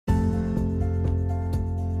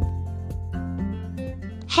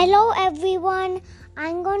Hello everyone,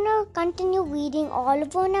 I'm gonna continue reading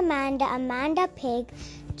Oliver and Amanda Pig,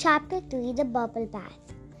 Chapter 3, The Bubble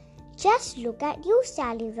Bath. Just look at you,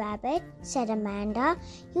 Sallie Rabbit, said Amanda.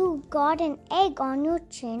 You've got an egg on your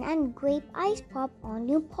chin and grape ice pop on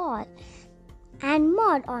your paw and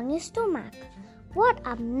mud on your stomach. What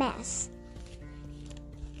a mess!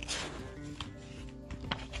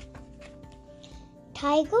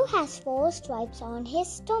 Tiger has 4 stripes on his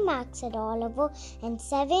stomach, said Oliver, and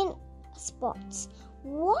 7 spots.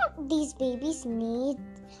 What these babies need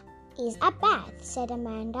is a bath, said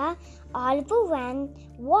Amanda. Oliver ran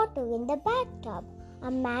water in the bathtub.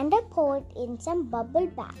 Amanda poured in some bubble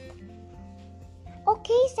bath.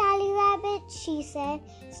 Okay, Sallie Rabbit, she said.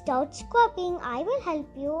 Start scrubbing. I will help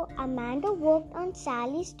you. Amanda worked on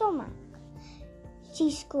Sallie's stomach. She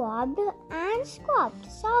scrubbed and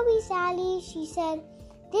scrubbed. Sorry, Sallie, she said.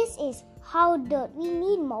 This is how dirt. We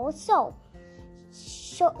need more soap.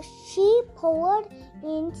 So she poured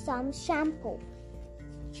in some shampoo.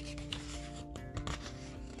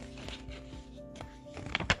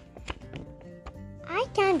 I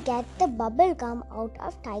can't get the bubble gum out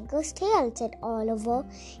of Tiger's tail, said Oliver.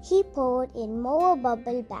 He poured in more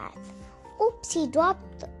bubble bath. Oops, he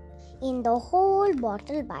dropped in the whole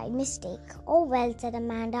bottle by mistake. Oh well, said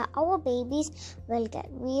Amanda, our babies will get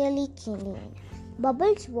really clean.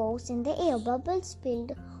 Bubbles rose in the air. Bubbles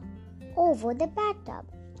spilled over the bathtub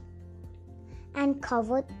and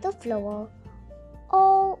covered the floor.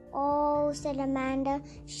 Oh, said Amanda.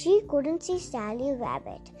 She couldn't see Sallie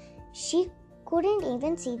Rabbit. She couldn't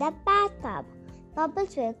even see the bathtub.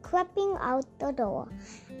 Bubbles were creeping out the door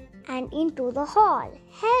and into the hall.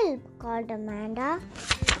 Help, called Amanda.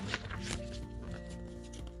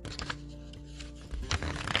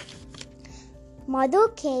 Mother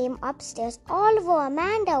came upstairs. Oliver,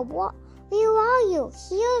 Amanda, where are you?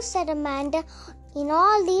 Here, said Amanda. In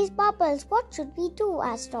all these bubbles, what should we do?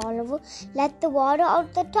 Asked Oliver. Let the water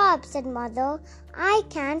out the tub, said Mother. I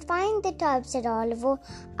can't find the tub, said Oliver.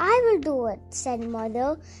 I will do it, said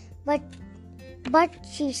Mother. But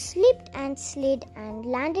she slipped and slid and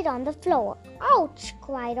landed on the floor. Ouch,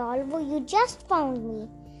 cried Oliver. You just found me.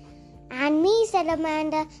 And me, said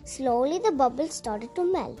Amanda. Slowly the bubbles started to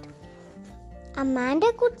melt.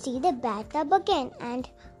 Amanda could see the bathtub again and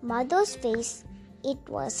Mother's face. It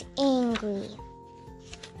was angry.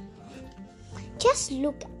 Just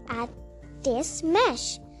look at this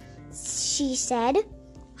mess, she said.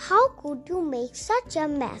 How could you make such a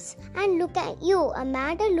mess? And look at you.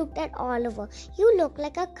 Amanda looked at Oliver. You look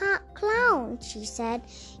like a clown, she said.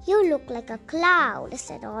 You look like a cloud,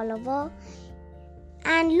 said Oliver.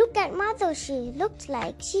 And look at Mother. She looks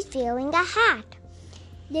like she's wearing a hat.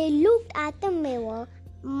 They looked at the mirror.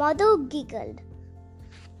 Mother giggled.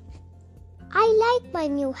 I like my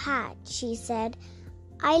new hat, she said.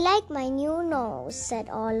 I like my new nose, said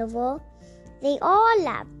Oliver. They all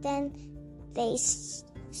laughed. Then they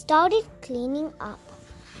started cleaning up.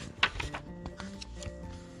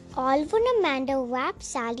 Oliver and Amanda wrapped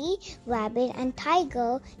Sallie Rabbit and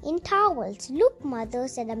Tiger in towels. Look, Mother,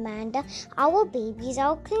 said Amanda. Our babies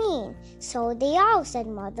are clean. So they are, said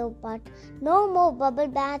Mother, but no more bubble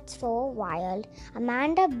baths for a while.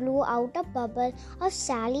 Amanda blew out a bubble of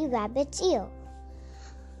Sallie Rabbit's ear.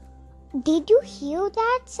 Did you hear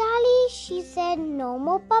that, Sallie? She said. No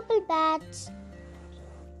more bubble baths.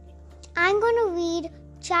 I'm going to read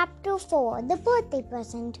Chapter 4, The Birthday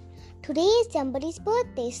Present. Today is somebody's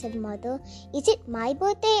birthday, said Mother. Is it my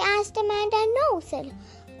birthday? Asked Amanda. No, said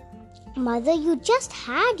Mother. You just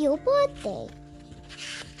had your birthday.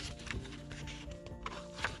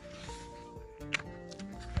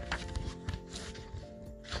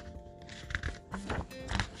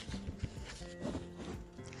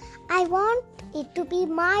 I want it to be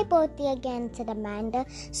my birthday again, said Amanda,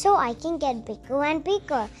 so I can get bigger and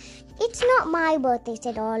bigger. It's not my birthday,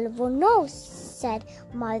 said Oliver. No, said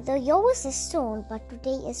Mother. Yours is soon, but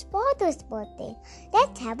today is Father's birthday.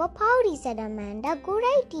 Let's have a party, said Amanda. Good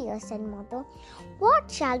idea, said Mother. What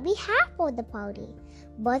shall we have for the party?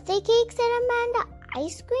 Birthday cake, said Amanda.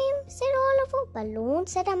 Ice cream, said Oliver.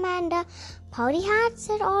 Balloons, said Amanda. Party hats,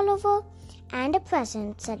 said Oliver. And a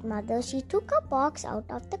present, said Mother. She took a box out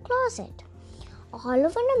of the closet.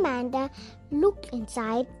 Oliver and Amanda looked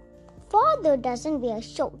inside. Father doesn't wear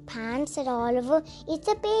short pants, said Oliver. It's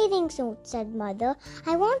a bathing suit, said Mother.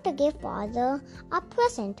 I want to give Father a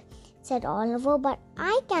present, said Oliver, but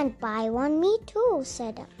I can't buy one. Me too,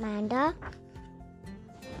 said Amanda.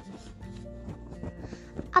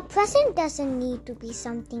 A present doesn't need to be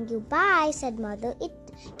something you buy, said Mother. It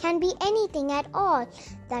can be anything at all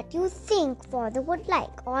that you think Father would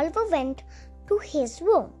like. Oliver went to his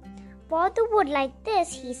room. Father would like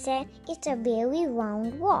this, he said. It's a very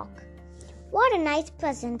round walk. What a nice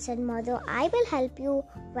present, said Mother. I will help you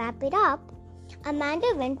wrap it up.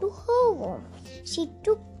 Amanda went to her room.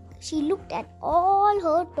 She looked at all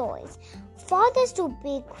her toys. Father's too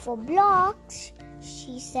big for blocks,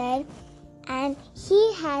 she said, and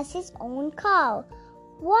he has his own cow.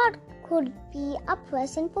 What could be a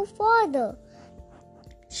present for Father?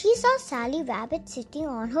 She saw Sallie Rabbit sitting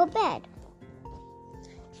on her bed.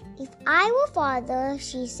 If I were Father,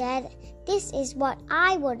 she said, this is what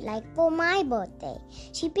I would like for my birthday.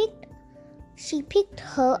 She picked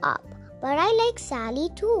her up. But I like Sallie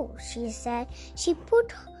too, she said. She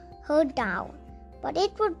put her down. But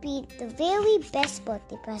it would be the very best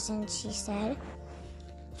birthday present, she said.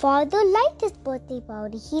 Father liked his birthday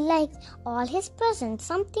party. He liked all his presents,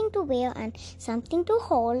 something to wear and something to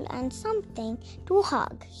hold and something to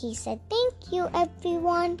hug. He said, thank you,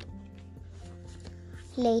 everyone.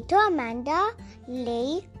 Later, Amanda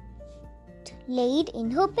laid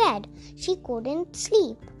in her bed. She couldn't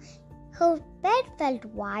sleep. Her bed felt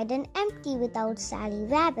wide and empty without Sallie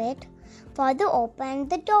Rabbit. Father opened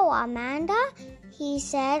the door. Amanda, he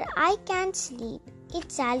said, I can't sleep.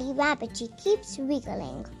 It's Sallie Rabbit. She keeps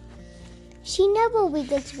wiggling. She never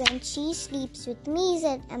wiggles when she sleeps with me,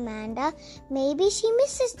 said Amanda. Maybe she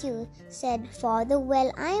misses you, said Father.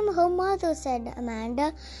 Well, I am her mother, said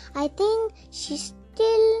Amanda. I think she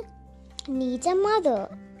still needs a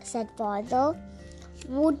mother, said Father.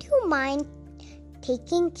 Would you mind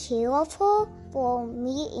taking care of her for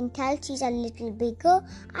me until she's a little bigger?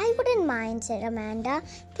 I wouldn't mind, said Amanda.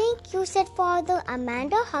 Thank you, said Father.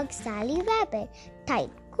 Amanda hugged Sallie Rabbit tight.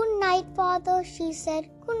 Good night, Father, she said.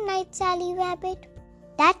 Good night, Sallie Rabbit.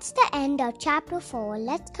 That's the end of chapter 4.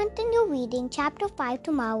 Let's continue reading chapter 5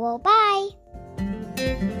 tomorrow. Bye.